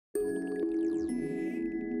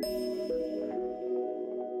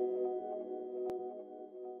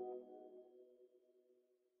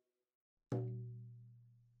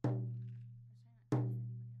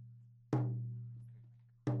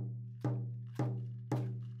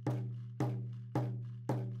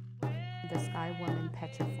the Sky Woman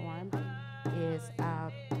petriform is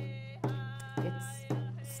it's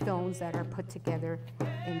stones that are put together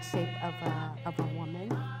in shape of a woman.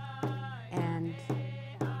 And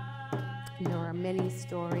there are many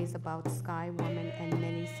stories about Sky Woman and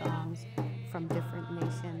many songs from different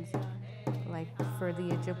nations. Like for the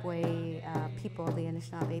Ojibwe people, the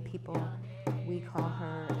Anishinaabe people, we call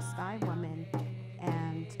her Sky Woman,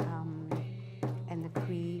 and the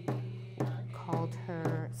Cree called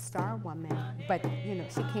her Star Woman. But you know,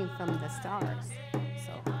 she came from the stars,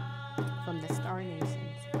 so from the star nations.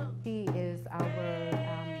 She is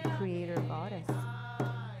our creator goddess.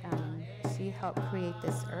 She helped create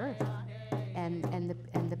this earth and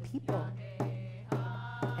the people.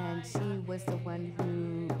 And she was the one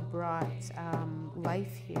who brought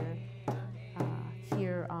life here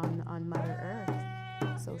on Mother Earth.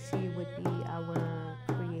 So she would be our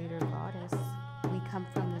creator goddess. We come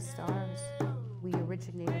from the stars. We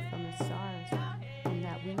originated from the stars, and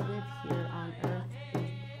that we live here on Earth,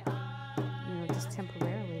 you know, just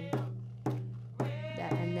temporarily.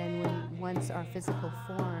 And then once our physical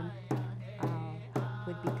form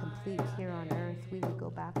would be complete here on Earth, we would go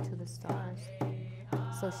back to the stars.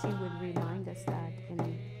 So she would remind us that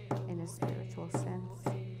in a spiritual sense.